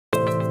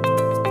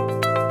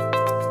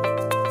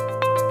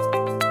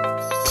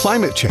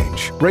Climate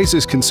change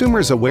raises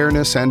consumers'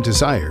 awareness and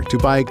desire to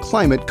buy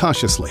climate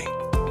consciously.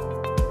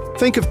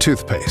 Think of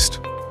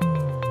toothpaste.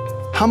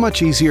 How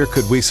much easier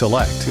could we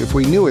select if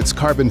we knew its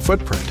carbon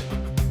footprint?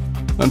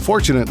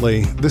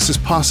 Unfortunately, this is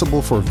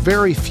possible for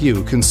very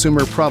few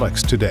consumer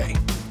products today.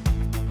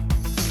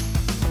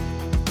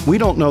 We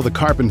don't know the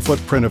carbon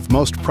footprint of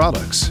most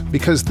products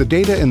because the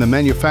data in the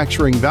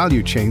manufacturing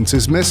value chains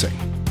is missing.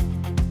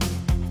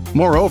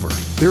 Moreover,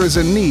 there is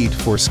a need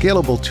for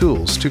scalable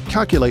tools to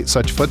calculate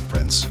such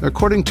footprints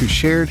according to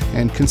shared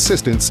and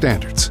consistent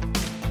standards.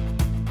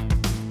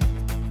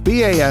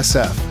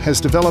 BASF has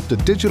developed a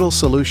digital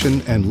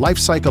solution and life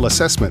cycle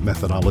assessment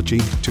methodology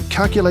to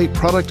calculate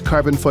product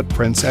carbon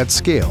footprints at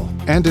scale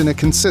and in a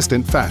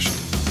consistent fashion.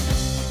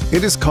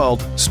 It is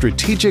called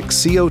Strategic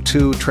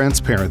CO2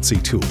 Transparency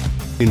Tool,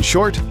 in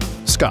short,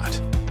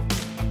 SCOT.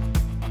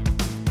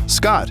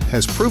 SCOT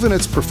has proven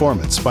its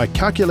performance by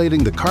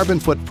calculating the carbon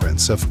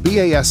footprints of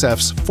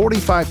BASF's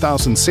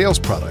 45,000 sales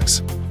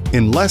products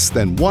in less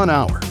than 1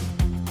 hour.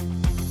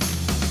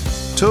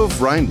 TÜV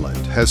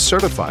Rheinland has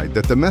certified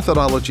that the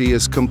methodology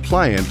is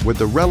compliant with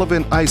the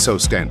relevant ISO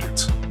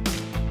standards.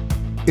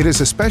 It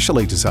is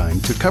especially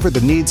designed to cover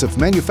the needs of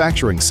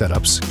manufacturing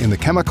setups in the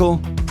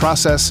chemical,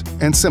 process,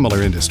 and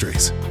similar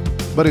industries,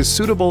 but is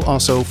suitable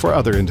also for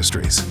other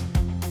industries.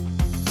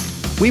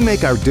 We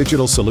make our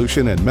digital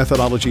solution and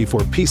methodology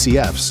for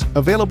PCFs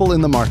available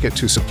in the market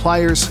to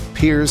suppliers,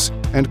 peers,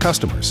 and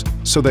customers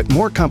so that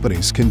more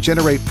companies can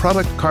generate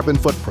product carbon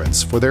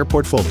footprints for their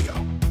portfolio.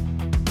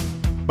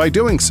 By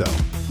doing so,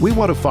 we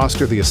want to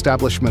foster the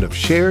establishment of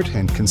shared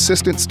and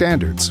consistent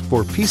standards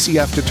for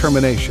PCF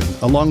determination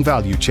along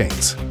value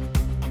chains.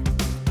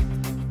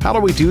 How do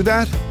we do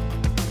that?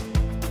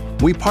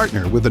 We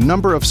partner with a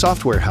number of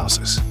software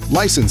houses,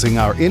 licensing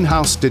our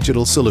in-house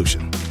digital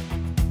solution.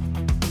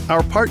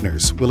 Our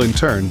partners will in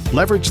turn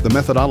leverage the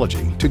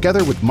methodology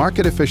together with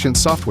market-efficient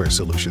software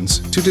solutions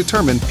to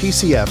determine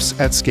PCFs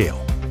at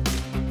scale.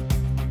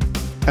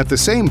 At the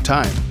same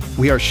time,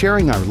 we are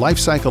sharing our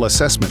lifecycle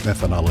assessment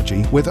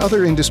methodology with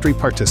other industry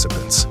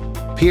participants,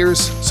 peers,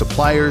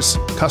 suppliers,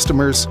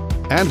 customers,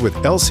 and with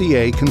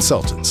LCA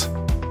consultants.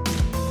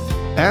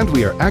 And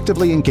we are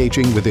actively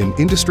engaging within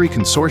industry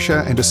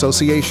consortia and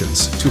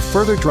associations to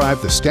further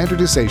drive the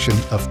standardization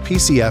of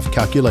PCF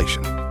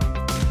calculation.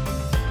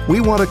 We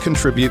want to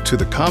contribute to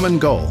the common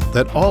goal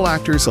that all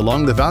actors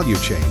along the value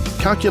chain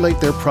calculate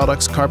their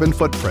products' carbon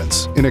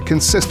footprints in a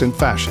consistent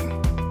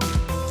fashion,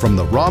 from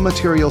the raw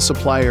material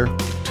supplier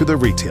to the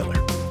retailer.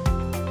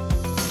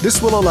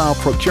 This will allow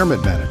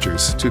procurement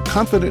managers to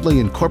confidently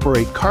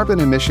incorporate carbon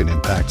emission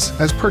impacts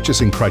as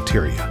purchasing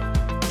criteria,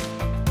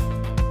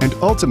 and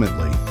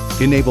ultimately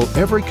enable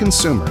every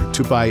consumer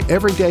to buy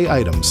everyday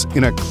items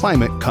in a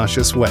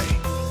climate-conscious way.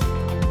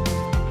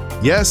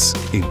 Yes,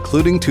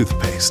 including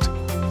toothpaste.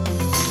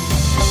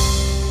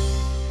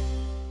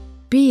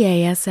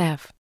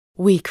 BASF.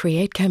 We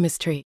create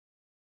chemistry.